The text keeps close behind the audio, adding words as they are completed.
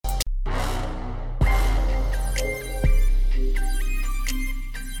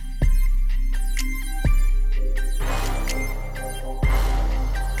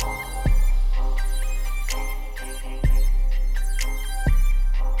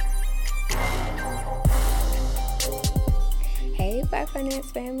Fi Finance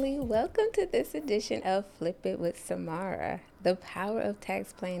family. Welcome to this edition of Flip It with Samara, the power of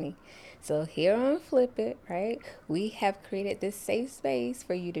tax planning. So, here on Flip It, right, we have created this safe space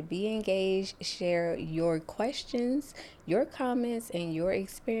for you to be engaged, share your questions, your comments, and your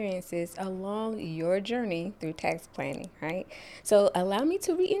experiences along your journey through tax planning, right? So, allow me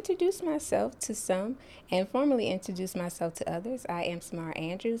to reintroduce myself to some and formally introduce myself to others. I am Samara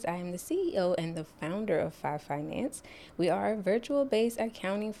Andrews. I am the CEO and the founder of Fi Finance. We are a virtual based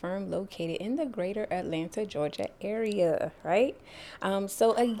accounting firm located in the greater Atlanta, Georgia area, right?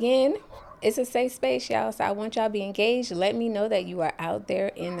 So, again, it's a safe space, y'all. So I want y'all to be engaged. Let me know that you are out there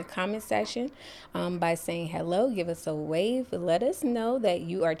in the comment section by saying hello. Give us a wave. Let us know that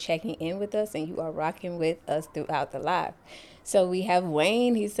you are checking in with us and you are rocking with us throughout the live. So we have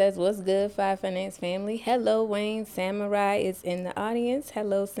Wayne. He says, "What's good, Fi Finance family?" Hello, Wayne. Samurai is in the audience.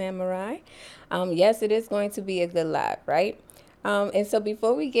 Hello, Samurai. Yes, it is going to be a good live, right? And so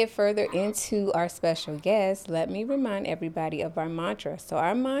before we get further into our special guest, let me remind everybody of our mantra. So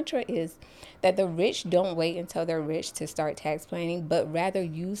our mantra is that the rich don't wait until they're rich to start tax planning, but rather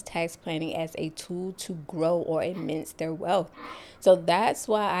use tax planning as a tool to grow or immense their wealth. So that's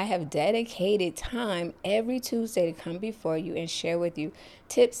why I have dedicated time every Tuesday to come before you and share with you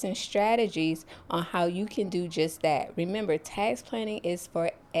tips and strategies on how you can do just that. Remember, tax planning is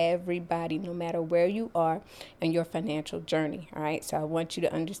for everybody, no matter where you are in your financial journey. All right. So I want you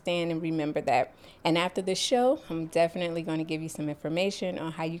to understand and remember that. And after the show, I'm definitely going to give you some information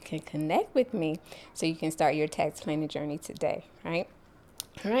on how you can connect with me so you can start your tax planning journey today. Right.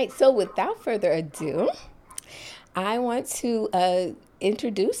 All right. So without further ado, I want to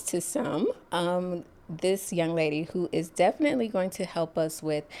introduce to some this young lady who is definitely going to help us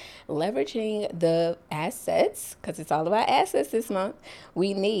with leveraging the assets, because it's all about assets this month,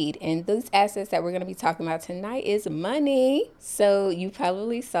 we need. And those assets that we're going to be talking about tonight is money. So you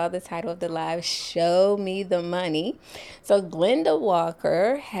probably saw the title of the live, Show Me the Money. So Glenda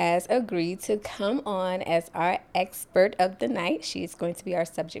Walker has agreed to come on as our expert of the night. She is going to be our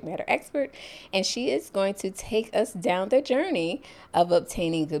subject matter expert, and she is going to take us down the journey of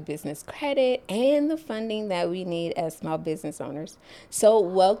obtaining good business credit and the funding that we need as small business owners. So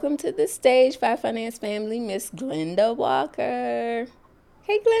welcome to the stage, Fi Finance family, Miss Glenda Walker.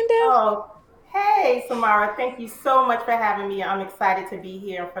 Hey, Glenda. Oh, hey, Samara. Thank you so much for having me. I'm excited to be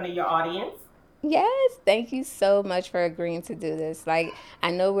here in front of your audience. Yes, thank you so much for agreeing to do this. Like, I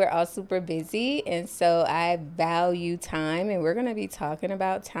know we're all super busy, and so I value time, and we're going to be talking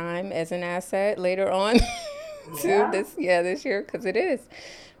about time as an asset later on to Yeah, this year, because it is,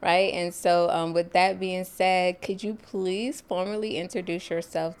 right? And so, with that being said, could you please formally introduce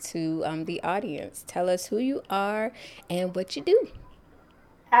yourself to the audience? Tell us who you are and what you do.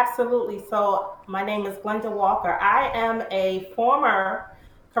 absolutely. So, my name is Glenda Walker. I am a former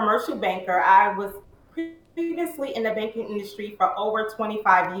commercial banker. I was previously in the banking industry for over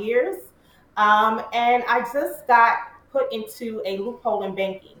 25 years. And I just got put into a loophole in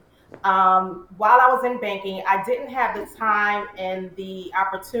banking. While I was in banking, I didn't have the time and the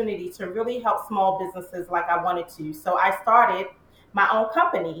opportunity to really help small businesses like I wanted to. So I started my own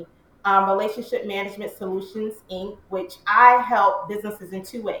company, Relationship Management Solutions, Inc., which I help businesses in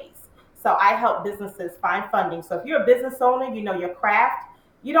two ways. So I help businesses find funding. So if you're a business owner, you know your craft,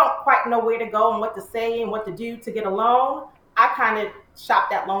 you don't quite know where to go and what to say and what to do to get a loan, I kind of shop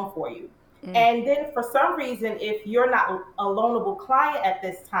that loan for you. And then for some reason, if you're not a loanable client at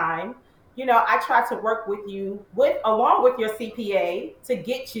this time, I try to work with you with along with your CPA to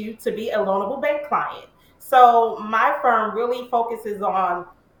get you to be a loanable bank client. So my firm really focuses on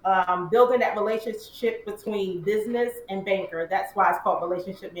building that relationship between business and banker. That's why it's called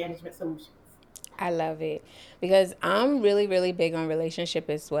Relationship Management Solutions. I love it because I'm really, really big on relationship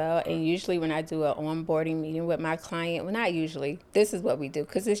as well. And usually, when I do an onboarding meeting with my client, well, not usually, this is what we do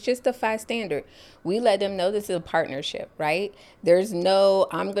because it's just a five standard. We let them know this is a partnership, right? There's no,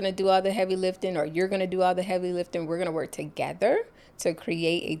 I'm going to do all the heavy lifting or you're going to do all the heavy lifting. We're going to work together to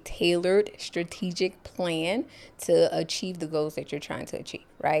create a tailored strategic plan to achieve the goals that you're trying to achieve,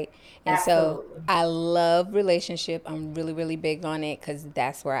 right? And so Absolutely. I love relationship. I'm really, really big on it because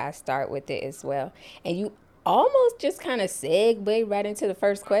that's where I start with it as well. And you almost just kind of segue right into the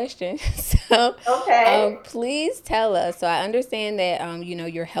first question. So, Okay. please tell us. So, I understand that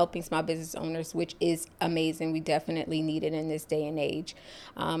you're helping small business owners, which is amazing. We definitely need it in this day and age,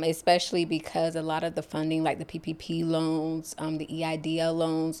 especially because a lot of the funding, like the PPP loans, the EIDL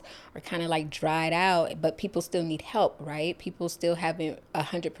loans, are kind of like dried out. But people still need help, right? People still haven't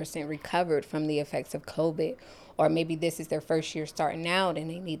 100% recovered from the effects of COVID or maybe this is their first year starting out and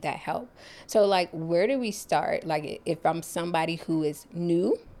they need that help. So, like, where do we start? Like, if I'm somebody who is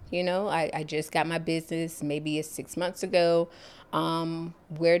new, I just got my business, maybe it's 6 months ago,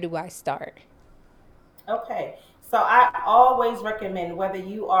 where do I start? Okay. So I always recommend whether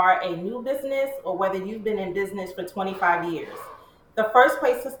you are a new business or whether you've been in business for 25 years. The first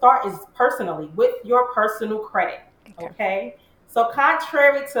place to start is personally with your personal credit. Okay. Okay. So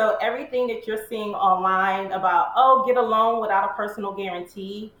contrary to everything that you're seeing online about, oh, get a loan without a personal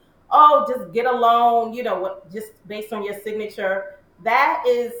guarantee, oh, just get a loan, just based on your signature, that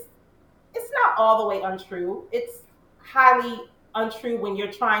is it's not all the way untrue. It's highly untrue when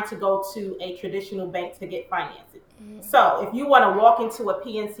you're trying to go to a traditional bank to get financing. So if you want to walk into a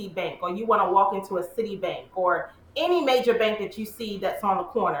PNC bank or you want to walk into a Citibank or any major bank that you see that's on the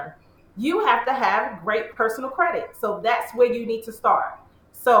corner, you have to have great personal credit. So that's where you need to start.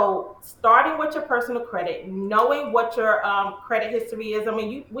 So starting with your personal credit, knowing what your credit history is. I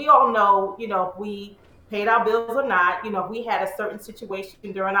mean, we all know, if we paid our bills or not. If we had a certain situation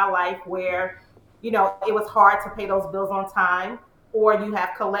during our life where, it was hard to pay those bills on time, or you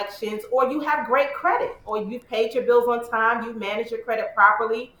have collections, or you have great credit, or you've paid your bills on time, you manage your credit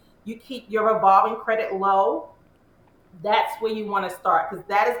properly, you keep your revolving credit low, that's where you want to start because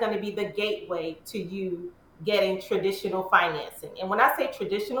that is going to be the gateway to you getting traditional financing. And when I say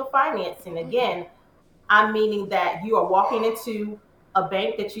traditional financing, again, I'm meaning that you are walking into a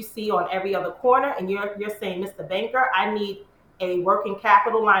bank that you see on every other corner and you're saying, Mr. Banker, I need a working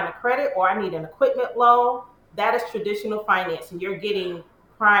capital line of credit or I need an equipment loan. That is traditional financing. You're getting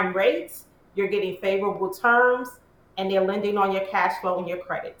prime rates, you're getting favorable terms, and they're lending on your cash flow and your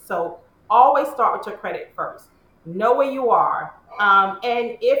credit. So always start with your credit first. Know where you are.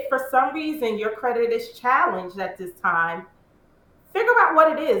 And if for some reason your credit is challenged at this time, figure out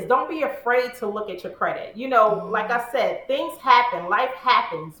what it is. Don't be afraid to look at your credit. Like I said, things happen, life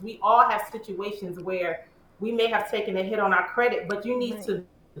happens. We all have situations where we may have taken a hit on our credit, but you need Right. to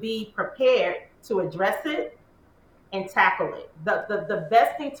be prepared to address it and tackle it. The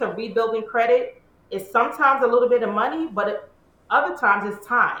best thing to rebuilding credit is sometimes a little bit of money, but other times it's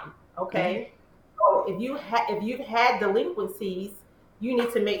time. Mm. Okay. So if you've had delinquencies, you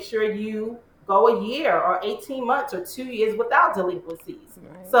need to make sure you go a year or 18 months or 2 years without delinquencies.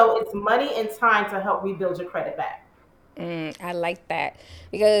 Right. So it's money and time to help rebuild your credit back. I like that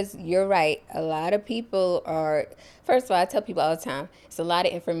because you're right. A lot of people are, first of all, I tell people all the time, it's a lot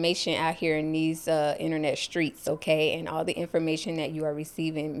of information out here in these internet streets, okay? And all the information that you are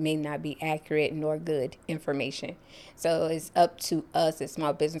receiving may not be accurate nor good information. So it's up to us as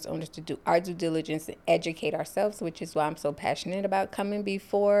small business owners to do our due diligence and educate ourselves, which is why I'm so passionate about coming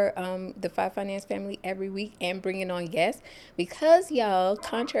before the Five Finance family every week and bringing on guests. Because, y'all,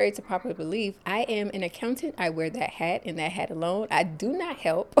 contrary to popular belief, I am an accountant. I wear that hat and that hat alone. I do not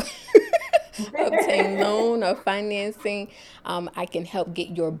help obtain loan or financing. I can help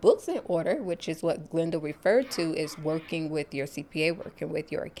get your books in order, which is what Glenda referred to as working with your CPA, working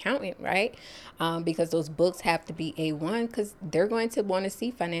with your accountant, right? Because those books have to be A1 because they're going to want to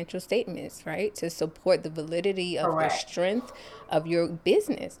see financial statements, right? To support the validity of the Correct. strength of your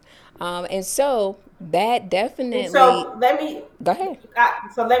business. And so that And definitely, so let me go ahead.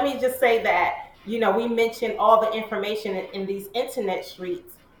 just say that we mentioned all the information in these internet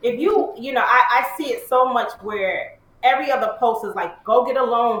streets. If I see it so much where every other post is like, go get a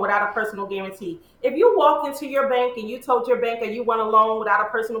loan without a personal guarantee. If you walked into your bank and you told your banker you want a loan without a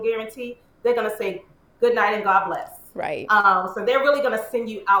personal guarantee, they're gonna say good night and God bless. Right. So they're really gonna send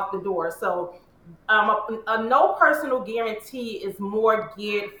you out the door. So a no personal guarantee is more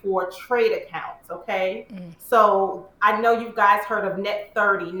geared for trade accounts. Okay. So I know you guys heard of net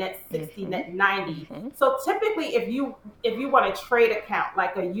 30, net 60, net 90. So typically if you want a trade account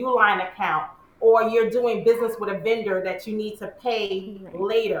like a Uline account, or you're doing business with a vendor that you need to pay Right.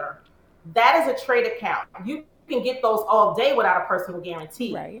 later, that is a trade account. You can get those all day without a personal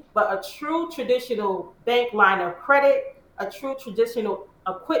guarantee. Right. But a true traditional bank line of credit, a true traditional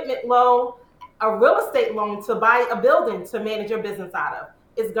equipment loan, a real estate loan to buy a building to manage your business out of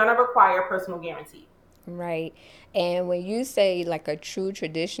is going to require a personal guarantee. Right. And when you say like a true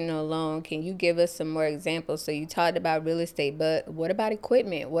traditional loan, can you give us some more examples? So you talked about real estate, but what about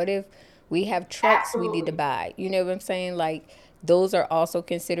equipment? What if we have trucks we need to Absolutely. buy? You know what I'm saying? Like those are also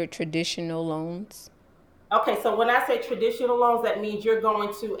considered traditional loans. Okay, so when I say traditional loans, that means you're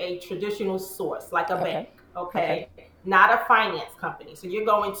going to a traditional source, like a Okay. bank, Okay. okay? Not a finance company. So you're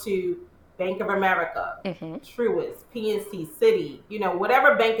going to Bank of America, Mm-hmm. Truist, PNC, City,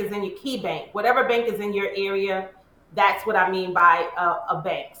 whatever bank is in your key bank, whatever bank is in your area, that's what I mean by a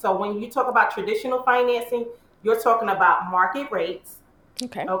bank. So when you talk about traditional financing, you're talking about market rates.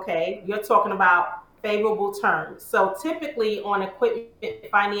 Okay. Okay, you're talking about favorable terms. So typically on equipment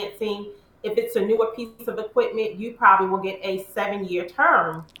financing, if it's a newer piece of equipment, you probably will get a 7-year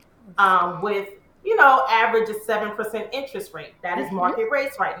term with, average of 7% interest rate. That is Mm-hmm. market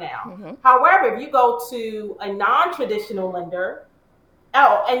rates right now. Mm-hmm. However, if you go to a non-traditional lender,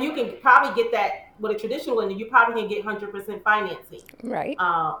 oh, and you can probably get that with a traditional lender, you probably can get 100% financing, Right.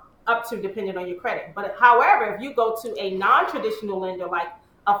 uh, up to depending on your credit. But however, if you go to a non-traditional lender like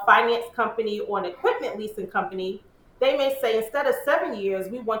a finance company or an equipment leasing company, they may say instead of 7 years,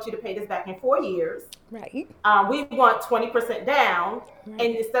 we want you to pay this back in 4 years. Right. We want 20% down. Right.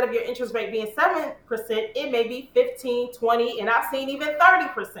 And instead of your interest rate being 7%, it may be 15, 20, and I've seen even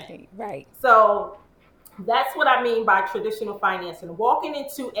 30%. Right. So that's what I mean by traditional financing. Walking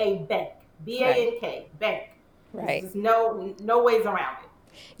into a bank, Right. BANK, bank. There's Right. just no ways around it.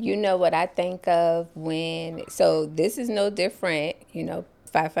 You know what I think of so this is no different,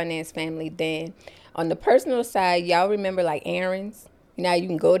 Five Finance family, than on the personal side, y'all remember like errands? Now you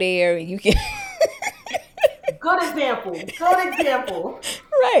can go there and you can Good example. Good example.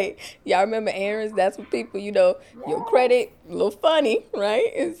 right. Y'all remember errands? That's what people, your Yes. credit, a little funny,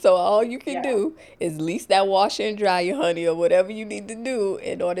 right? And so all you can Yes. do is lease that washer and dryer, honey, or whatever you need to do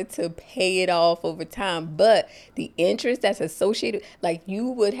in order to pay it off over time. But the interest that's associated, like you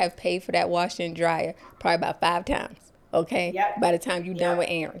would have paid for that washer and dryer probably about 5 times, okay? Yep. By the time you're done Yep. with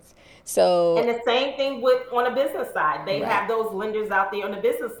errands. So, And the same thing with on the business side. They right, have those lenders out there on the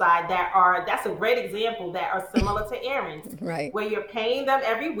business side that's a great example that are similar to errands, right, where you're paying them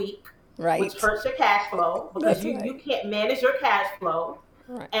every week, which right. hurts your cash flow because That's you right. can't manage your cash flow,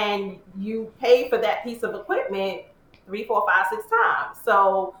 Right, and you pay for that piece of equipment 3, 4, 5, 6 times.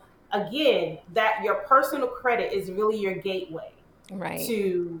 So again, that your personal credit is really your gateway right.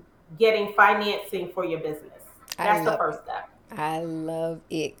 to getting financing for your business. I That's the love first step. I love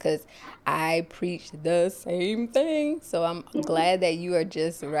it because I preach the same thing. So I'm glad that you are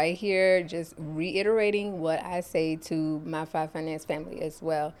just right here, just reiterating what I say to my Five Finance family as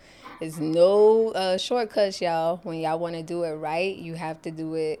well. There's no shortcuts, y'all. When y'all want to do it right, you have to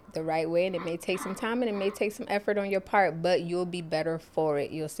do it the right way. And it may take some time and it may take some effort on your part, but you'll be better for it.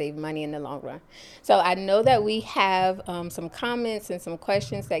 You'll save money in the long run. So I know that we have some comments and some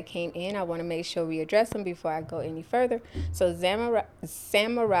questions that came in. I want to make sure we address them before I go any further. So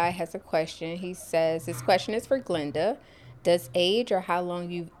Samurai has a question. He says, this question is for Glenda. Does age or how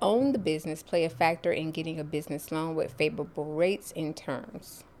long you've owned the business play a factor in getting a business loan with favorable rates and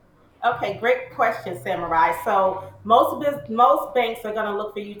terms? Okay, great question, Samurai. So most banks are going to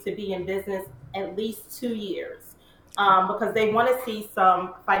look for you to be in business at least 2 years, because they want to see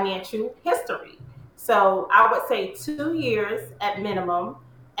some financial history. So I would say 2 years at minimum,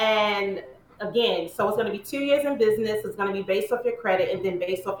 and again, so it's going to be 2 years in business. It's going to be based off your credit and then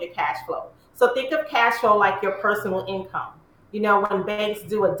based off your cash flow. So think of cash flow like your personal income. When banks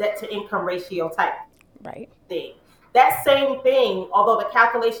do a debt to income ratio type Right. thing. That same thing, although the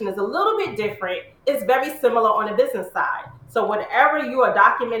calculation is a little bit different, is very similar on the business side. So whatever you are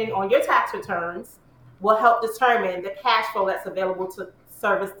documenting on your tax returns will help determine the cash flow that's available to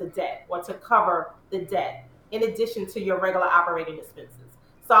service the debt or to cover the debt in addition to your regular operating expenses.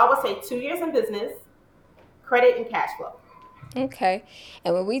 So I would say 2 years in business, credit and cash flow. Okay.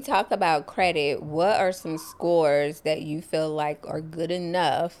 And when we talk about credit, what are some scores that you feel like are good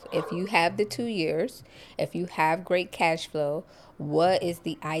enough if you have the 2 years, if you have great cash flow? What is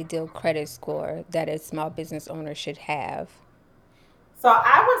the ideal credit score that a small business owner should have? So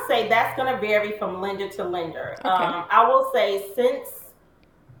I would say that's going to vary from lender to lender. Okay. I will say since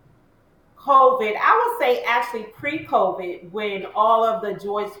COVID, I would say actually pre-COVID, when all of the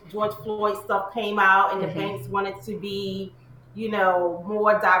George Floyd stuff came out and the Mm-hmm. banks wanted to be,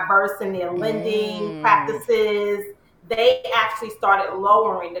 more diverse in their lending Mm. practices, they actually started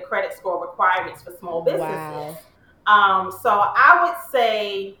lowering the credit score requirements for small businesses. Wow. So I would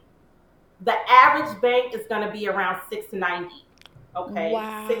say the average bank is going to be around 690. Okay,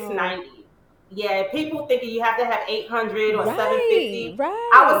 Wow. 690. Yeah, people thinking you have to have 800 or Right. 750.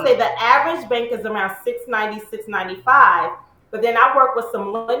 I would Right. say the average bank is around 690, 695. But then I work with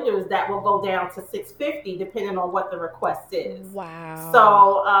some lenders that will go down to 650 depending on what the request is. Wow.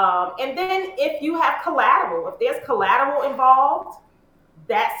 So, and then if you have collateral, if there's collateral involved,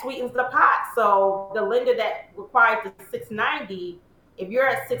 that sweetens the pot. So the lender that requires the 690, if you're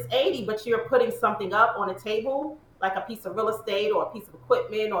at 680, but you're putting something up on a table, like a piece of real estate or a piece of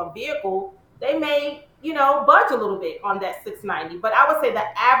equipment or a vehicle, they may, budge a little bit on that 690. But I would say the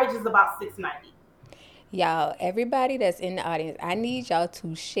average is about 690. Y'all, everybody that's in the audience, I need y'all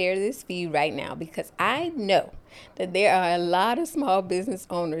to share this feed right now because I know that there are a lot of small business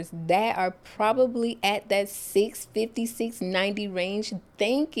owners that are probably at that 650, 690 range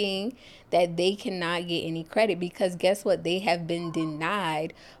thinking that they cannot get any credit because guess what? They have been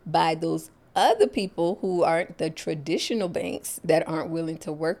denied by those other people who aren't the traditional banks that aren't willing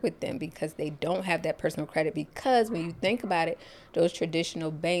to work with them because they don't have that personal credit. Because when you think about it, those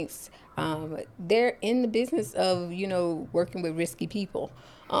traditional banks, they're in the business of working with risky people.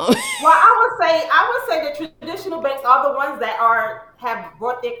 um, Well, I would say the traditional banks are the ones that are have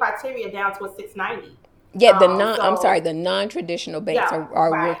brought their criteria down to a 690. yeah, I'm sorry, So the non-traditional banks yeah,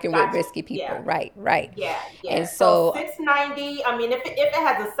 are right, working with gotcha. risky Yeah, people, right, right. yeah, And yeah. So so 690. I mean, if it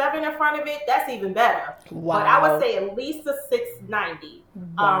has a seven in front of it, that's even better. But I would wow, say at least a 690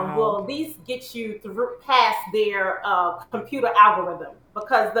 wow. will at least get you through past their computer algorithm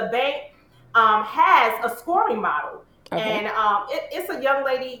because the bank has a scoring model. Okay. And it's a young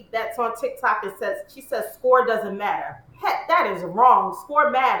lady that's on TikTok that says score doesn't matter. Heck, that is wrong. Score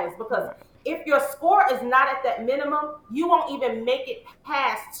matters because Right. if your score is not at that minimum, you won't even make it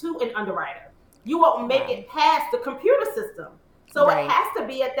past to an underwriter. You won't make Wow. it past the computer system. So it Right. has to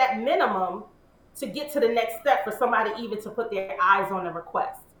be at that minimum to get to the next step for somebody even to put their eyes on the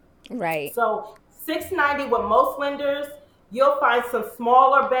request. Right. So 690 with most lenders, you'll find some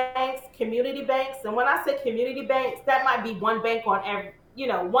smaller banks, community banks. And when I say community banks, that might be one bank on every,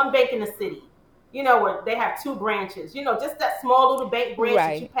 one bank in the city, where they have two branches, just that small little bank branch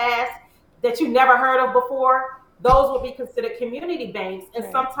that you Right. pass that you never heard of before. Those will be considered community banks. And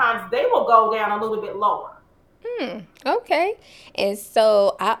Right. sometimes they will go down a little bit lower. Okay. And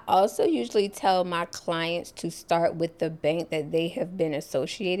so I also usually tell my clients to start with the bank that they have been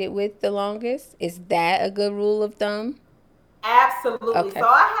associated with the longest. Is that a good rule of thumb? Absolutely. Okay. So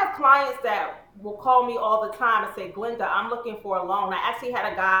I have clients that will call me all the time and say, Glenda, I'm looking for a loan. I actually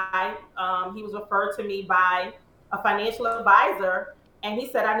had a guy, he was referred to me by a financial advisor, and he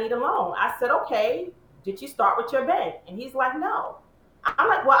said, I need a loan. I said, okay, did you start with your bank? And he's like, no. I'm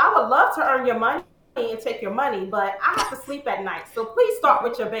like, well, I would love to earn your money and take your money, but I have to sleep at night. So please start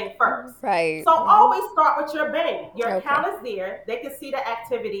with your bank first. Right. So Right. always start with your bank. Your Okay. account is there. They can see the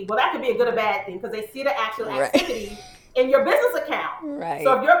activity. Well, that could be a good or bad thing because they see the actual Right. activity in your business account. So Right.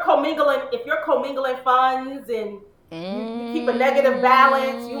 if you're commingling funds and you keep a negative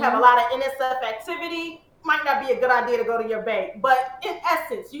balance, you have a Mm, lot of NSF activity, might not be a good idea to go to your bank. But in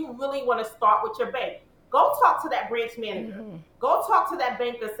essence, you really want to start with your bank. Go talk to that branch manager. Go talk to that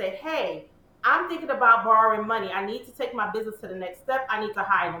banker. Say, hey, I'm thinking about borrowing money. I need to take my business to the next step. I need to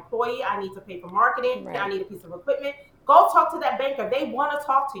hire an employee. I need to pay for marketing. I right. need a piece of equipment. Go talk to that banker. They want to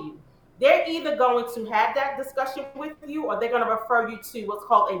talk to you. They're either going to have that discussion with you or they're going to refer you to what's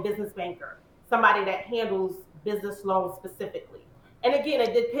called a business banker, somebody that handles business loans specifically. And again,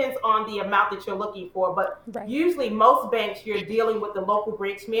 it depends on the amount that you're looking for, but Right. usually most banks you're dealing with the local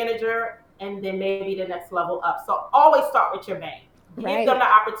branch manager and then maybe the next level up. So always start with your bank. Give them Right. the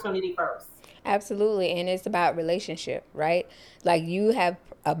opportunity first. Absolutely. And it's about relationship, right? Like you have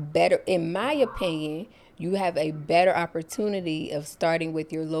a better, in my opinion, you have a better opportunity of starting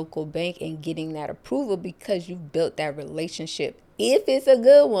with your local bank and getting that approval because you've built that relationship if it's a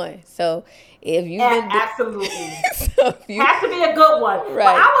good one. So if you've been, Absolutely. so if you, Has to be a good one. Well,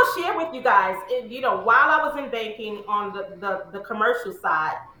 right. I will share with you guys, while I was in banking on the commercial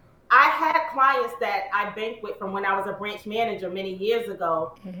side, I had clients that I banked with from when I was a branch manager many years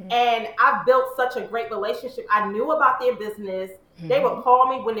ago. And I've built such a great relationship. I knew about their business. They would call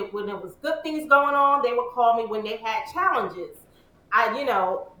me when it was good things going on. They would call me when they had challenges. I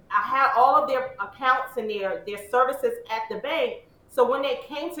had all of their accounts and their services at the bank. So when they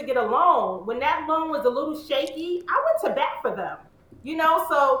came to get a loan, when that loan was a little shaky, I went to bat for them.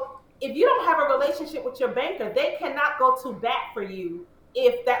 So if you don't have a relationship with your banker, they cannot go to bat for you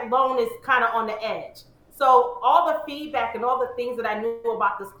if that loan is kind of on the edge. So all the feedback and all the things that I knew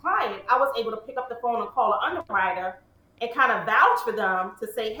about this client, I was able to pick up the phone and call an underwriter and kind of vouch for them to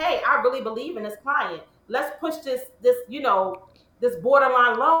say, hey, I really believe in this client. Let's push this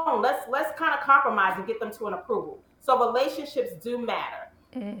borderline loan. Let's kind of compromise and get them to an approval. So relationships do matter.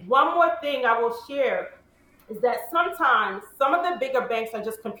 One more thing I will share is that sometimes some of the bigger banks are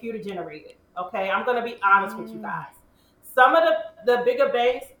just computer generated. Okay, I'm going to be honest with you guys. Some of the bigger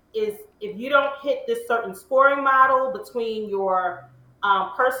banks is if you don't hit this certain scoring model between your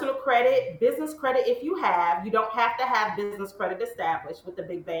personal credit, business credit, if you don't have to have business credit established with the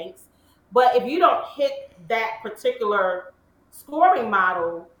big banks. But if you don't hit that particular scoring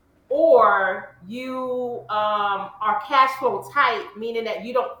model, or you are cash flow tight, meaning that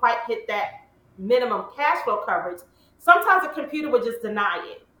you don't quite hit minimum cash flow coverage, sometimes the computer would just deny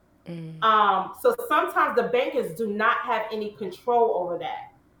it. Mm, So sometimes the bankers do not have any control over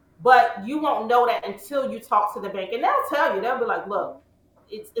that. But you won't know that until you talk to the bank. And they'll tell you, they'll be like, look,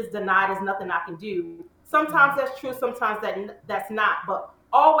 it's denied, there's nothing I can do. Sometimes right. that's true, sometimes that's not. But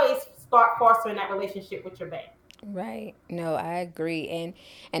always start fostering that relationship with your bank. Right. No, I agree.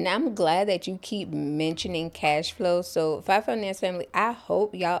 And I'm glad that you keep mentioning cash flow. So, Five Finance Family, I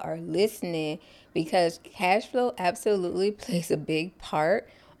hope y'all are listening because cash flow absolutely plays a big part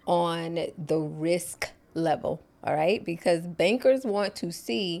on the risk level. All right, because bankers want to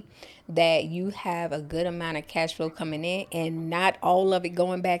see that you have a good amount of cash flow coming in and not all of it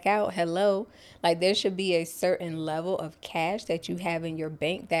going back out. Hello. Like there should be a certain level of cash that you have in your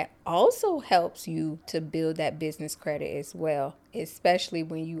bank that also helps you to build that business credit as well, especially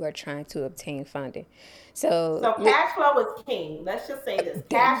when you are trying to obtain funding. So, So cash flow is king. Let's just say this. there you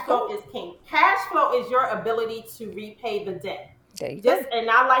Cash go. flow is king. Cash flow is your ability to repay the debt. There you Just go. and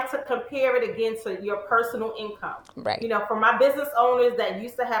I like to compare it again to your personal income. Right. For my business owners that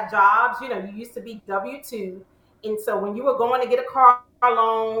used to have jobs, you used to be W-2. And so when you were going to get a car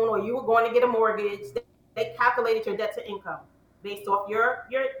loan or you were going to get a mortgage, they calculated your debt to income based off your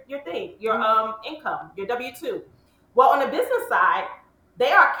income, your W-2. Well, on the business side,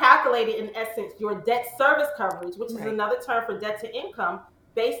 they are calculated in essence your debt service coverage, which is Right. another term for debt to income,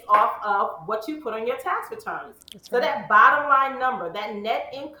 based off of what you put on your tax returns. That's So right. that bottom line number, that net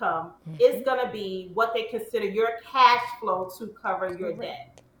income, is going to be what they consider your cash flow to cover your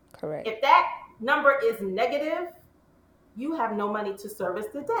debt. Correct. Correct. If that number is negative, you have no money to service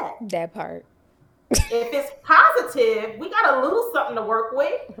the debt. That part. If it's positive, we got a little something to work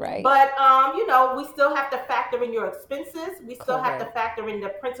with. Right. But we still have to factor in your expenses. We still have to Correct. factor in the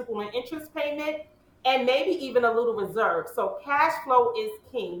principal and interest payment, and maybe even a little reserve. So cash flow is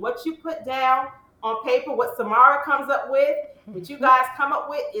king. What you put down on paper, what Samara comes up with, what you guys come up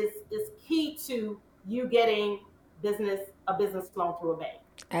with, is key to you getting a business loan through a bank.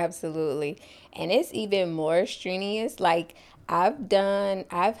 Absolutely. And it's even more strenuous. Like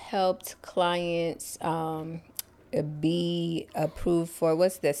I've helped clients be approved for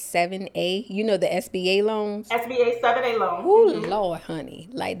what's the 7A, the SBA loans. SBA 7A loan. Oh, Mm-hmm. Lord, honey.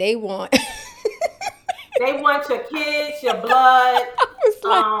 Like they want, They want your kids, your blood, it's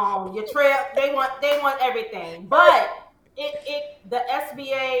like, your trail. They want everything. But the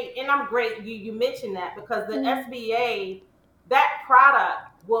SBA, and I'm great you mentioned that, because the SBA, that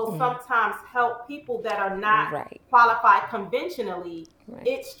product will sometimes help people that are not right, qualified conventionally. right.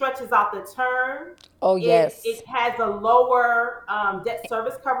 It stretches out the term. Oh, It yes. has a lower debt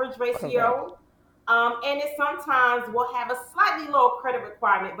service coverage Correct. ratio. And it sometimes will have a slightly lower credit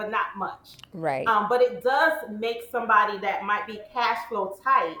requirement, but not much. Right. But it does make somebody that might be cash flow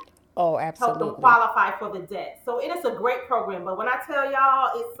tight Oh, help them absolutely. qualify for the debt. So it is a great program. But when I tell y'all,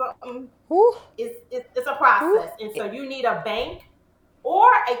 it's something, Whew, it's a whew. process, and so you need a bank or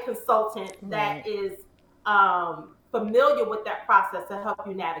a consultant that Right. is familiar with that process to help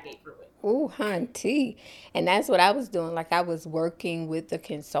you navigate through it. Ooh, hunty. And that's what I was doing. Like I was working with a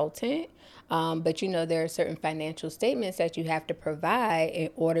consultant. But there are certain financial statements that you have to provide in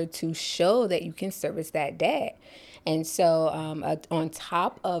order to show that you can service that debt. And so, on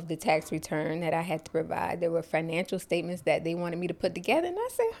top of the tax return that I had to provide, there were financial statements that they wanted me to put together. And I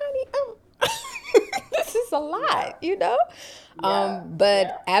said, honey, this is a Yeah, lot. yeah, But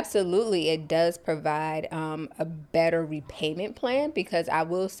yeah. absolutely, it does provide a better repayment plan because I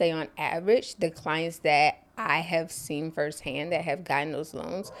will say, on average, the clients that I have seen firsthand that have gotten those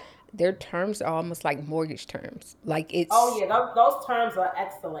loans, their terms are almost like mortgage terms. Like Oh yeah, those terms are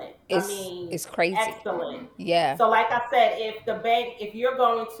excellent. I mean, it's crazy. excellent. Yeah. So, like I said, if you're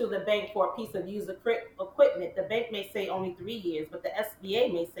going to the bank for a piece of used equipment, the bank may say only 3 years, but the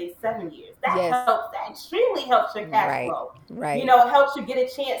SBA may say 7 years. That Yes. helps. That extremely helps your cash Right. flow. Right. It helps you get a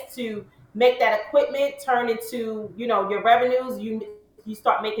chance to make that equipment turn into your revenues. You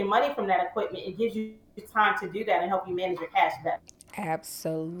start making money from that equipment. It gives you time to do that and help you manage your cash better.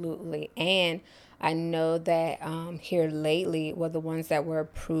 Absolutely. And I know that here lately, well, the ones that were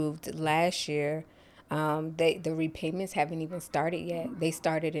approved last year, the repayments haven't even started yet.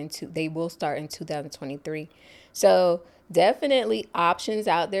 They will start in 2023. So definitely options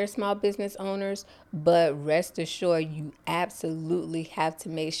out there, small business owners, but rest assured you absolutely have to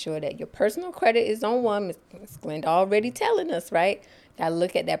make sure that your personal credit is on one. Ms. Glenda already telling us, right? Gotta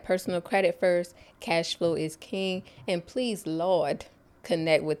look at that personal credit first. Cash flow is king. And please, Lord,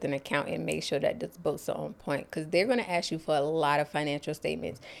 connect with an accountant and make sure that the books are on point, because they're going to ask you for a lot of financial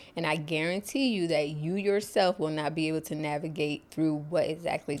statements. And I guarantee you that you yourself will not be able to navigate through what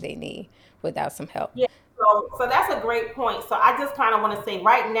exactly they need without some help. Yeah. So that's a great point. So I just kind of want to say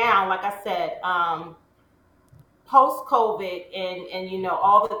right now, like I said, post COVID and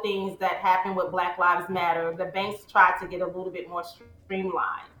all the things that happened with Black Lives Matter, the banks tried to get a little bit more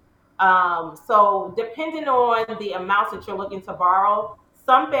streamlined. So depending on the amounts that you're looking to borrow,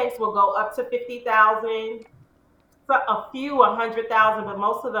 some banks will go up to 50,000, a few 100,000, but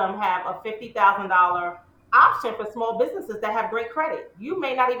most of them have a $50,000 option for small businesses that have great credit. You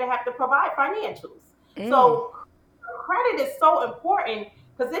may not even have to provide financials. Mm, So credit is so important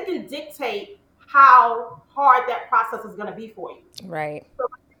because it can dictate how hard that process is going to be for you. right, So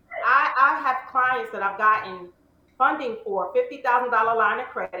I have clients that I've gotten funding for $50,000 line of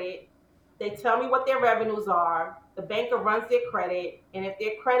credit. They tell me what their revenues are. The banker runs their credit, and if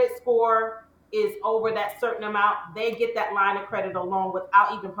their credit score is over that certain amount, they get that line of credit alone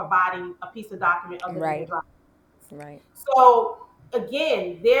without even providing a piece of document other than the right, driver. right, So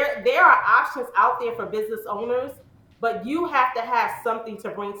again, there are options out there for business owners, but you have to have something to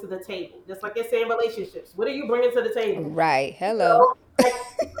bring to the table. Just like they say in relationships, what are you bringing to the table? right. You Hello. know,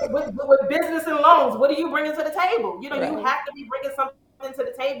 like with business and loans, what are you bringing to the table? You Right, have to be bringing something to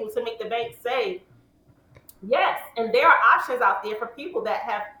the table to make the bank say yes. And there are options out there for people that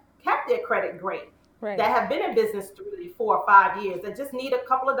have kept their credit great, right, that have been in business 3, 4, 5 years, that just need a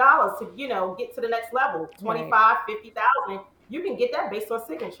couple of dollars to, get to the next level, right. 25, 50,000. You can get that based on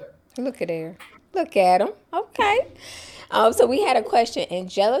signature. Look at there. Look at them. Okay. So we had a question.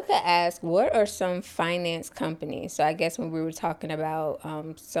 Angelica asked, "What are some finance companies?" So I guess when we were talking about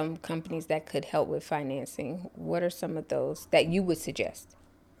some companies that could help with financing, what are some of those that you would suggest?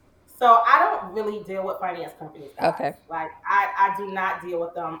 So I don't really deal with finance companies, guys. Okay. Like I do not deal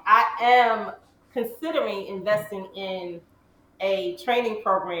with them. I am considering investing in a training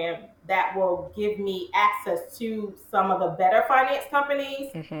program that will give me access to some of the better finance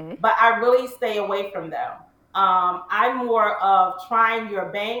companies, Mm-hmm. but I really stay away from them. I'm more of trying your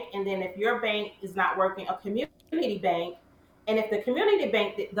bank, and then if your bank is not working, a community bank. And if the community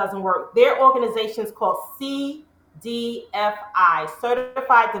bank doesn't work, their organization is called CDFI,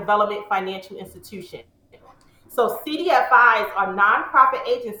 Certified Development Financial Institution. So CDFIs are nonprofit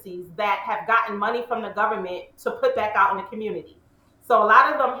agencies that have gotten money from the government to put back out in the community. So a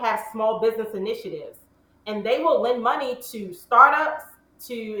lot of them have small business initiatives, and they will lend money to startups,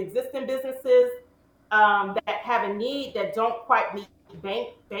 to existing businesses that have a need that don't quite meet bank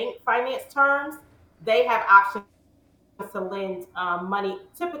finance terms. They have options to lend money,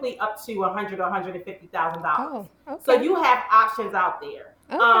 typically up to $100,000 or $150,000. Oh, So okay. you have options out there.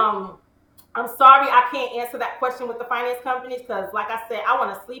 Okay. I'm sorry I can't answer that question with the finance companies because, like I said, I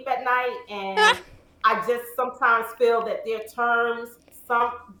want to sleep at night, and I just sometimes feel that their terms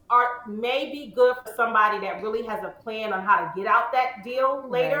some are maybe good for somebody that really has a plan on how to get out that deal Right.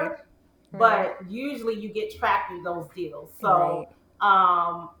 later, Right. but usually you get trapped in those deals. Right. So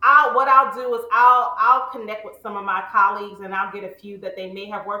I what I'll do is I'll connect with some of my colleagues and I'll get a few that they may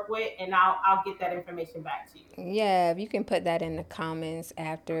have worked with, and I'll get that information back to you. Yeah, if you can put that in the comments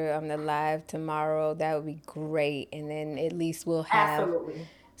after the live tomorrow, that would be great. And then at least we'll have Absolutely.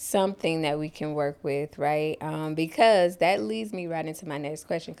 something that we can work with, right? Because that leads me right into my next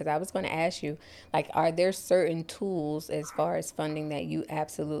question. Because I was going to ask you, like, are there certain tools as far as funding that you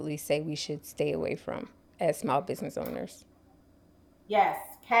absolutely say we should stay away from as small business owners? Yes,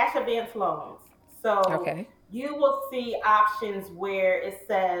 cash advance loans. So Okay. you will see options where it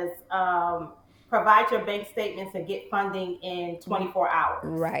says provide your bank statements and get funding in 24 hours.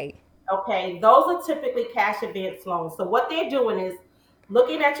 Right. Okay, those are typically cash advance loans. So what they're doing is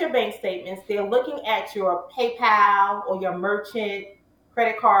looking at your bank statements, they're looking at your PayPal or your merchant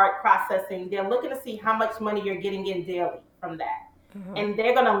credit card processing. They're looking to see how much money you're getting in daily from that. Uh-huh. And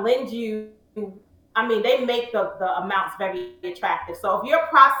they're going to lend you, I mean, they make the amounts very attractive. So if you're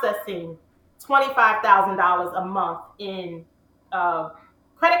processing $25,000 a month in uh,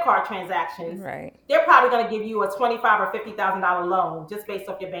 credit card transactions, Right. they're probably going to give you a $25,000 or $50,000 loan just based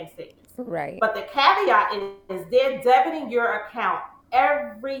off your bank statements. Right. But the caveat is they're debiting your account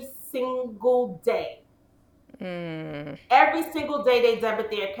every single day. Mm. Every single day they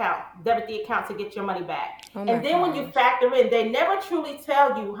debit the account to get your money back. Oh my And then when you gosh. factor in, they never truly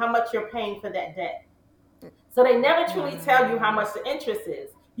tell you how much you're paying for that debt. So they never truly tell you how much the interest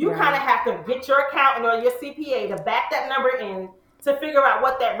is. You kind of Right. have to get your accountant or your CPA to back that number in to figure out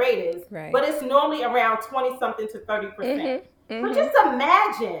what that rate is. Right. But it's normally around 20 something to 30%. Mhm. So Mhm.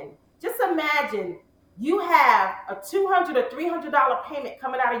 just imagine you have a $200 or $300 payment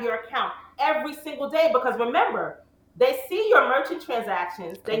coming out of your account every single day, because remember, they see your merchant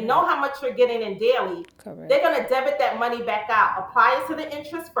transactions, they know Correct. how much you're getting in daily. They're Correct. going to debit that money back out, apply it to the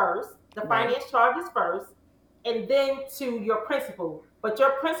interest first, the Right. finance charges first, and then to your principal. But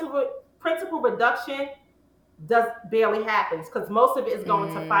your principal reduction does barely happens, because most of it is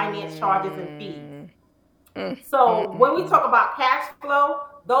going to finance charges and fees. Mm, mm, mm, So mm, when we mm. talk about cash flow,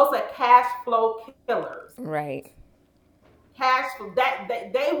 those are cash flow killers. Right. Cash flow that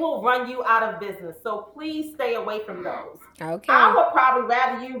they will run you out of business. So please stay away from those. I Okay. would probably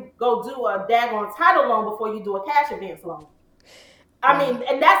rather you go do a daggone title loan before you do a cash advance loan. I Wow. mean,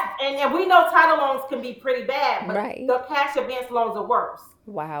 and we know title loans can be pretty bad, but Right. the cash advance loans are worse.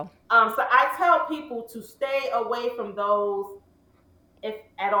 Wow. So I tell people to stay away from those if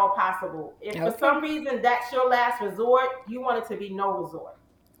at all possible. If for Okay. some reason that's your last resort, you want it to be no resort.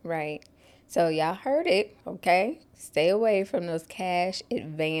 Right. So y'all heard it, okay? Stay away from those cash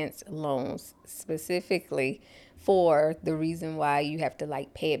advance loans, specifically for the reason why you have to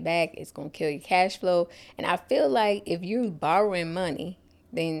like pay it back. It's going to kill your cash flow. And I feel like if you're borrowing money,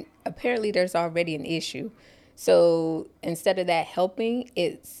 then apparently there's already an issue. So instead of that helping,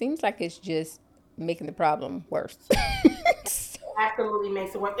 it seems like it's just making the problem worse. Absolutely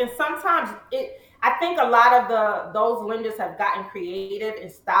makes it work. And sometimes I think a lot of those lenders have gotten creative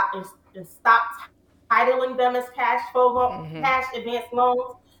and stopped titling them as Mm-hmm. cash advance loans.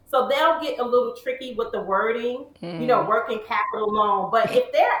 So they'll get a little tricky with the wording, Mm, working capital loan. But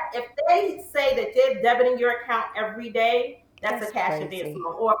if they say that they're debiting your account every day, that's a that's cash advance crazy.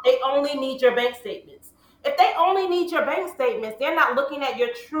 loan. Or if they only need your bank statements. If they only need your bank statements, they're not looking at your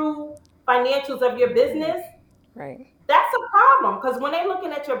true financials of your business. Right. That's a problem, because when they're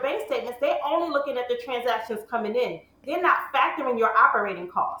looking at your bank statements, they're only looking at the transactions coming in. They're not factoring your operating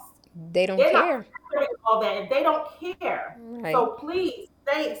costs. They don't They're not care. factoring all that, and they don't care. Right. So please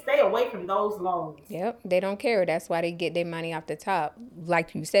stay away from those loans. Yep, they don't care. That's why they get their money off the top.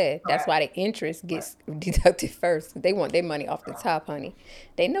 Like you said, that's Correct. why the interest Correct. gets deducted first. They want their money off the top, honey.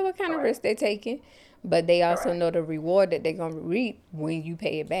 They know what kind of Correct. risk they're taking, but they also Correct. know the reward that they're going to reap when you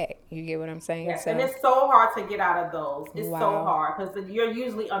pay it back. You get what I'm saying? Yes, and So, it's so hard to get out of those. It's so wow. hard because you're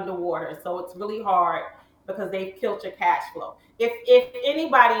usually underwater, so it's really hard because they've killed your cash flow. If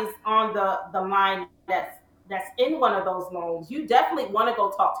anybody's on the line that's in one of those loans, you definitely want to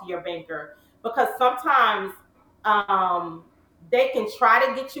go talk to your banker, because sometimes um, they can try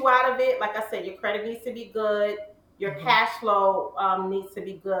to get you out of it. Like I said, your credit needs to be good. Your Hmm. cash flow needs to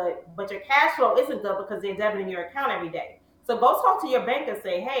be good, but your cash flow isn't good because they're debiting your account every day. So go talk to your bank and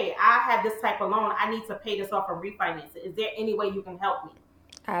say, hey, I have this type of loan. I need to pay this off and refinance it. Is there any way you can help me?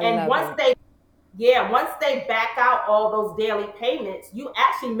 I And love it. once they back out all those daily payments, you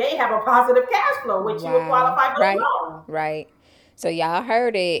actually may have a positive cash flow, which you will Wow. qualify for the Right. loan. Right. So y'all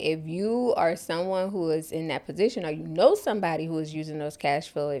heard it. If you are someone who is in that position or you know somebody who is using those cash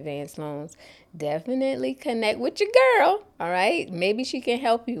flow advance loans, definitely connect with your girl. All right. Maybe she can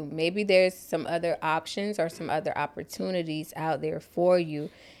help you. Maybe there's some other options or some other opportunities out there for you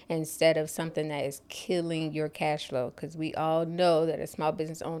instead of something that is killing your cash flow. Because we all know that as small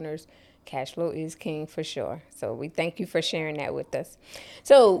business owners, cash flow is king for sure. So we thank you for sharing that with us.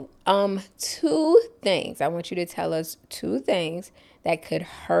 So, two things. I want you to tell us two things that could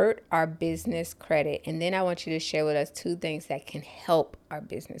hurt our business credit. And then I want you to share with us two things that can help our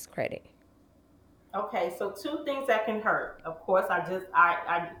business credit. Okay, so two things that can hurt. Of course,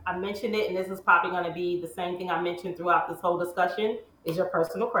 I mentioned it, and this is probably going to be the same thing I mentioned throughout this whole discussion, is your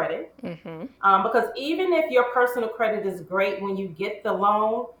personal credit. Mm-hmm. Because even if your personal credit is great when you get the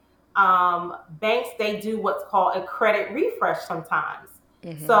loan, banks, they do what's called a credit refresh sometimes.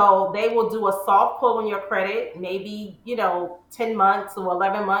 Mm-hmm. So they will do a soft pull on your credit, maybe 10 months or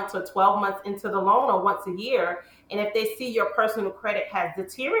 11 months or 12 months into the loan, or once a year. And if they see your personal credit has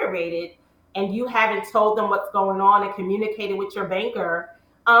deteriorated and you haven't told them what's going on and communicated with your banker,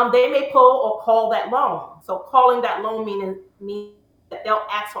 they may pull or call that loan. So calling that loan means that they'll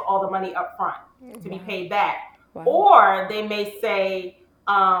ask for all the money up front to be Wow. paid back. Wow. Or they may say,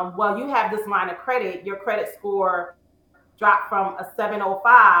 well, you have this line of credit, your credit score dropped from a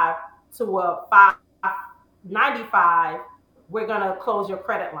 705 to a 595. We're going to close your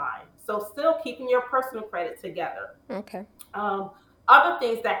credit line. So still keeping your personal credit together. Okay. Um, Other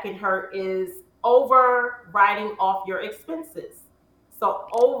things that can hurt is over writing off your expenses. So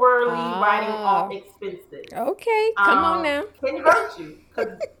overly writing off Ah, expenses okay. Come on now. can hurt you, because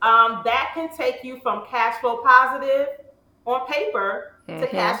that can take you from cash flow positive on paper to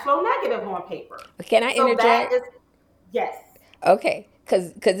Mm-hmm. cash flow negative on paper. Can I So that interject? is, yes. Okay.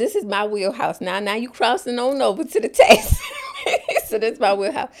 Cause this is my wheelhouse. Now you crossing on over to the tax. So that's my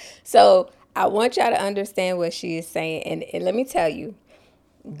wheelhouse. So I want y'all to understand what she is saying. And let me tell you,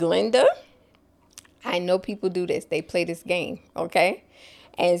 Glenda, I know people do this. They play this game, okay?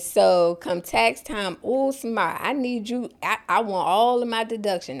 And so come tax time, oh, smart. I need you. I want all of my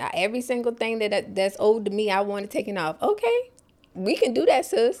deduction. Now, every single thing that's owed to me, I want it taken off. Okay, we can do that,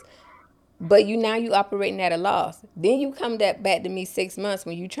 sis. But you operating at a loss. Then you come back to me 6 months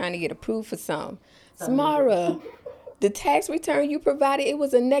when you trying to get approved for some. Samara, the tax return you provided, it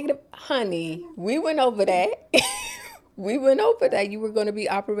was a negative. Honey, we went over that. We went over that. You were going to be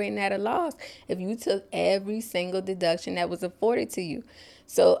operating at a loss if you took every single deduction that was afforded to you.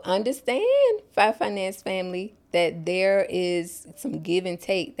 So understand, finance family, that there is some give and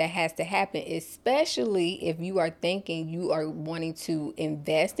take that has to happen, especially if you are thinking you are wanting to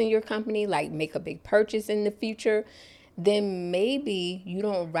invest in your company, like make a big purchase in the future. Then maybe you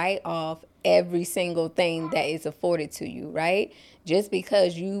don't write off every single thing that is afforded to you, right? Just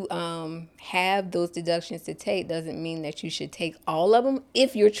because you have those deductions to take doesn't mean that you should take all of them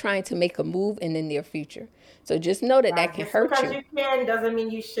if you're trying to make a move in the near future. So just know that Right. can Just hurt because you. you can doesn't mean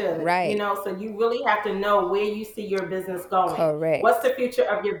you should. Right. So you really have to know where you see your business going. Correct. What's the future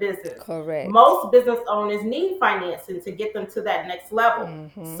of your business? Correct. Most business owners need financing to get them to that next level.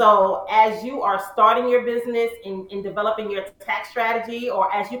 Mm-hmm. So as you are starting your business in developing your tax strategy,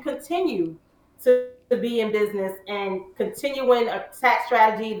 or as you continue to be in business and continuing a tax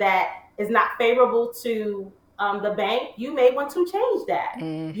strategy that is not favorable to the bank, you may want to change that.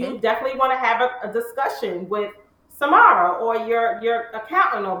 Mm-hmm. You definitely want to have a discussion with Samara or your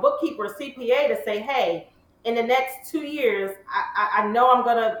accountant or bookkeeper, CPA, to say, hey, in the next 2 years, I know I'm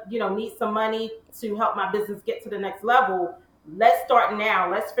gonna need some money to help my business get to the next level. Let's start now.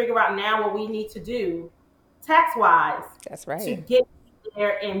 Let's figure out now what we need to do tax wise. That's right. To get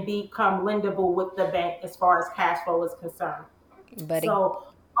there and become lendable with the bank as far as cash flow is concerned. Buddy. So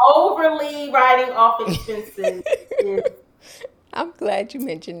overly writing off expenses is. I'm glad you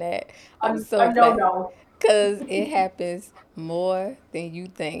mentioned that. I'm so glad. No. Because it happens more than you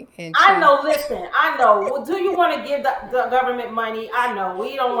think. And I know, listen, I know. Well, do you want to give the government money? I know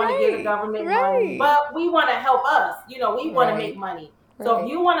we don't want to give the government money, but we want to help us. We want to make money. So if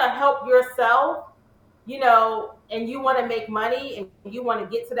you want to help yourself, and you want to make money and you want to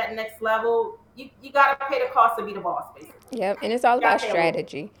get to that next level, you got to pay the cost to be the boss, basically. Yep, and it's all about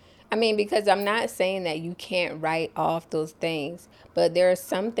strategy. I mean, because I'm not saying that you can't write off those things, but there are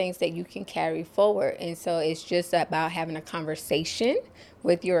some things that you can carry forward. And so it's just about having a conversation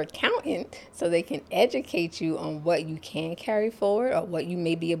with your accountant so they can educate you on what you can carry forward or what you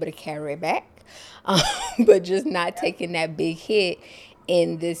may be able to carry back, but just not taking that big hit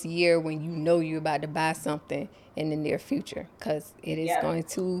in this year when you know you're about to buy something in the near future, because it is going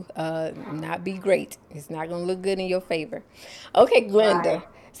to not be great. It's not going to look good in your favor. Okay, Glenda. Right.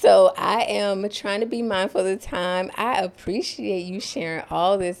 So I am trying to be mindful of the time. I appreciate you sharing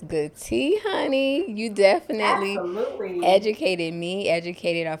all this good tea, honey. You definitely educated me,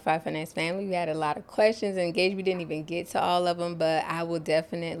 educated our Finance family. We had a lot of questions and engaged. We didn't even get to all of them, but I will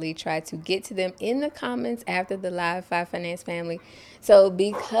definitely try to get to them in the comments after the live Finance family. So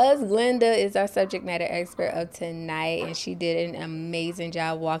because Glenda is our subject matter expert of tonight, and she did an amazing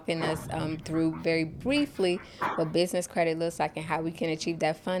job walking us through very briefly what business credit looks like and how we can achieve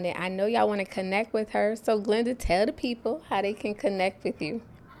that funding, I know y'all want to connect with her. So Glenda, tell the people how they can connect with you.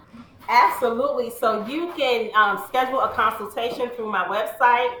 Absolutely. So you can schedule a consultation through my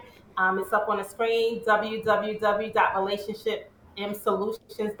website. It's up on the screen,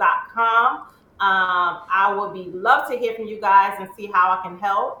 www.relationshipmsolutions.com. I would love to hear from you guys and see how I can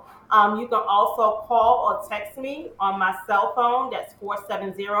help. You can also call or text me on my cell phone. That's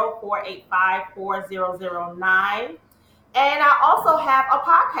 470-485-4009. And I also have a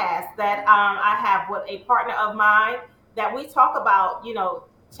podcast that I have with a partner of mine that we talk about,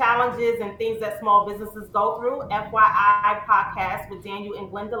 challenges and things that small businesses go through. FYI podcast with Daniel and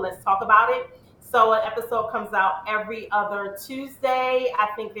Glenda. Let's talk about it. So an episode comes out every other Tuesday. I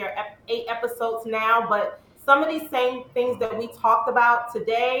think there are 8 episodes now, but some of these same things that we talked about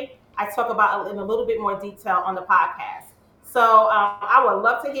today, I talk about in a little bit more detail on the podcast. So I would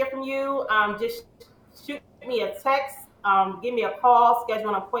love to hear from you. Just shoot me a text, give me a call, schedule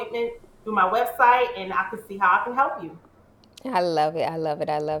an appointment through my website, and I can see how I can help you. I love it. I love it.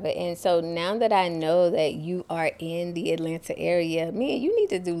 I love it. And so now that I know that you are in the Atlanta area, me and you need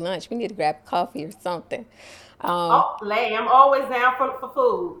to do lunch. We need to grab coffee or something. Lay, I'm always down for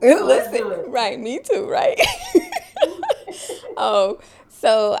food. So listen, let's do it. Right, me too, right?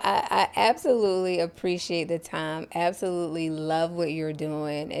 So I absolutely appreciate the time. Absolutely love what you're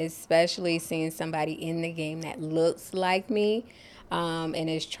doing, especially seeing somebody in the game that looks like me, and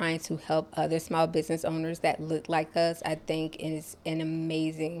is trying to help other small business owners that look like us. I think is an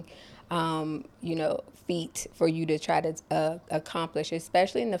amazing, feat for you to try to accomplish,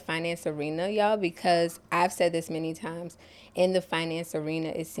 especially in the finance arena, y'all, because I've said this many times. In the finance arena,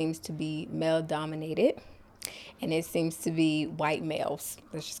 it seems to be male dominated, and it seems to be white males.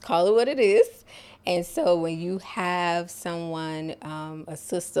 Let's just call it what it is. And so when you have someone, a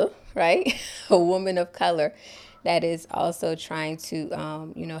sister, right, a woman of color, that is also trying to,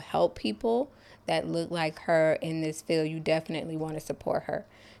 help people that look like her in this field, you definitely want to support her.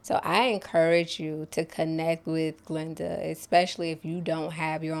 So I encourage you to connect with Glenda, especially if you don't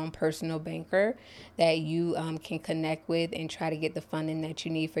have your own personal banker that you can connect with and try to get the funding that you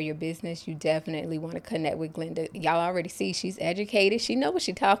need for your business. You definitely want to connect with Glenda. Y'all already see she's educated. She knows what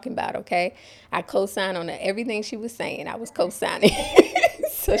she's talking about, okay? I co-signed on everything she was saying. I was co-signing.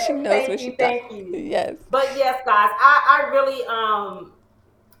 So she knows what Thank she you, thought. thank you. Yes. But yes, guys, I really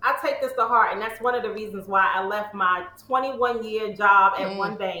I take this to heart, and that's one of the reasons why I left my 21-year job at Mm,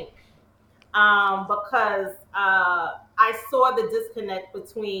 one bank, because I saw the disconnect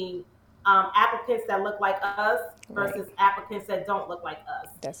between applicants that look like us right. versus applicants that don't look like us,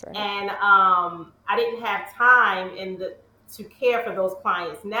 That's right. and I didn't have time to care for those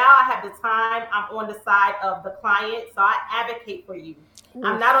clients. Now I have the time. I'm on the side of the client, so I advocate for you.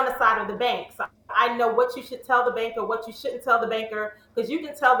 I'm not Oof. on the side of the bank, so I know what you should tell the banker, what you shouldn't tell the banker, because you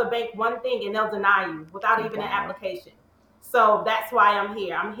can tell the bank one thing and they'll deny you without even an Wow. application. So that's why I'm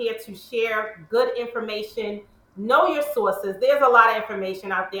here. I'm here to share good information. Know your sources. There's a lot of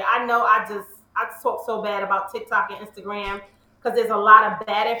information out there. I know I talk so bad about TikTok and Instagram because there's a lot of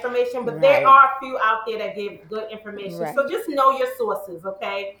bad information, but there Right. are a few out there that give good information. So Right. just know your sources,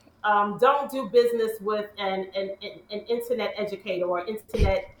 okay? Don't do business with an internet educator or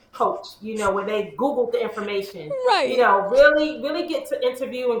internet coach, where they Google the information. Right. Really get to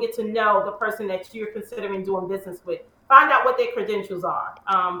interview and get to know the person that you're considering doing business with. Find out what their credentials are.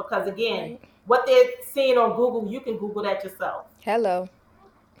 Because again, Right. what they're seeing on Google, you can Google that yourself. Hello.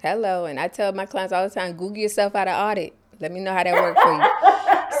 Hello. And I tell my clients all the time, Google yourself out of audit. Let me know how that worked for you.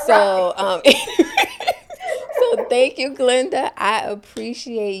 So, Right. so thank you, Glenda. I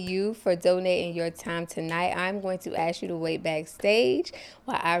appreciate you for donating your time tonight. I'm going to ask you to wait backstage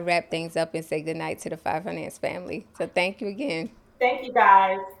while I wrap things up and say goodnight to the Five Finance family. So thank you again. Thank you,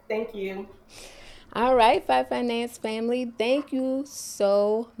 guys. Thank you. All right, Five Finance family, thank you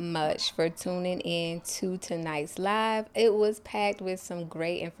so much for tuning in to tonight's live. It was packed with some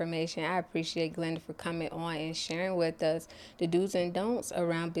great information. I appreciate Glenda for coming on and sharing with us the do's and don'ts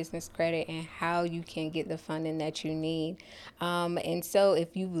around business credit and how you can get the funding that you need. And so,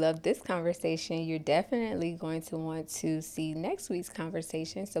 if you love this conversation, you're definitely going to want to see next week's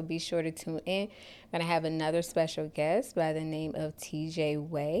conversation. So be sure to tune in. I'm going to have another special guest by the name of TJ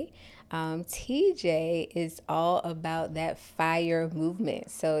Way. TJ is all about that fire movement.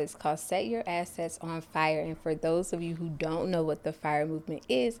 So it's called Set Your Assets on Fire. And for those of you who don't know what the fire movement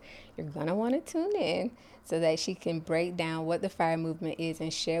is, you're going to want to tune in so that she can break down what the fire movement is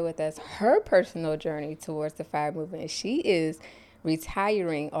and share with us her personal journey towards the fire movement. She is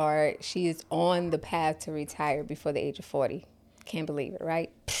retiring, or she is on the path to retire before the age of 40. Can't believe it, right?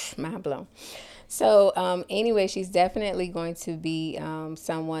 Pfft, mind blown. So, anyway, she's definitely going to be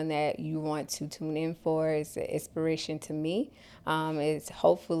someone that you want to tune in for. It's an inspiration to me. It's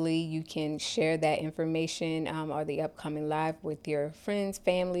hopefully you can share that information or the upcoming live with your friends,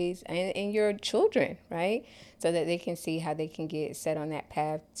 families, and your children, right? So that they can see how they can get set on that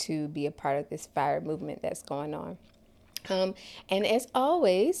path to be a part of this fire movement that's going on. Um, and as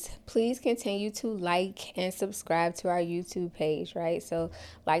always, please continue to like and subscribe to our YouTube page, right? So,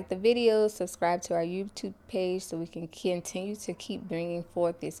 like the videos, subscribe to our YouTube page so we can continue to keep bringing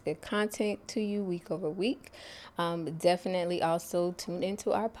forth this good content to you week over week. Definitely also tune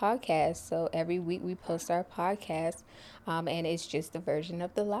into our podcast. So, every week we post our podcast. And it's just a version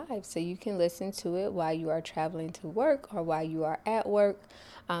of the live. So you can listen to it while you are traveling to work or while you are at work.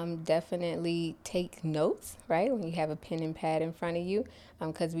 Definitely take notes, right, when you have a pen and pad in front of you,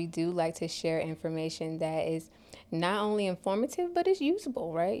 because we do like to share information that is not only informative, but it's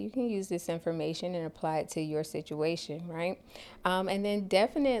usable, right? You can use this information and apply it to your situation, right? And then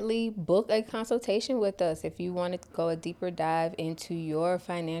definitely book a consultation with us if you want to go a deeper dive into your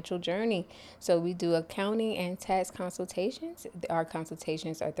financial journey. So we do accounting and tax consultations. Our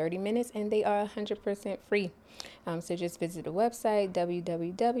consultations are 30 minutes and they are 100% free. So just visit the website,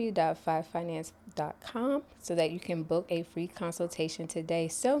 www.fifinancefamily.com, www.5finance.com so that you can book a free consultation today.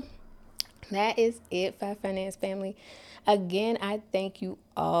 So that is it, Five Finance family. Again, I thank you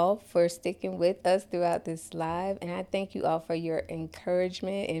all for sticking with us throughout this live, and I thank you all for your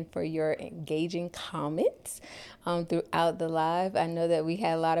encouragement and for your engaging comments throughout the live. I know that we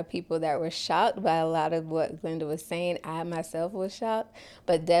had a lot of people that were shocked by a lot of what Glenda was saying. I myself was shocked,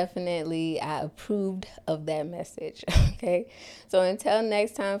 but definitely I approved of that message. Okay, so until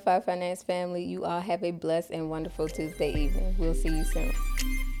next time, Five Finance family, you all have a blessed and wonderful Tuesday evening. We'll see you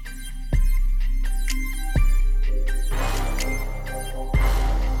soon.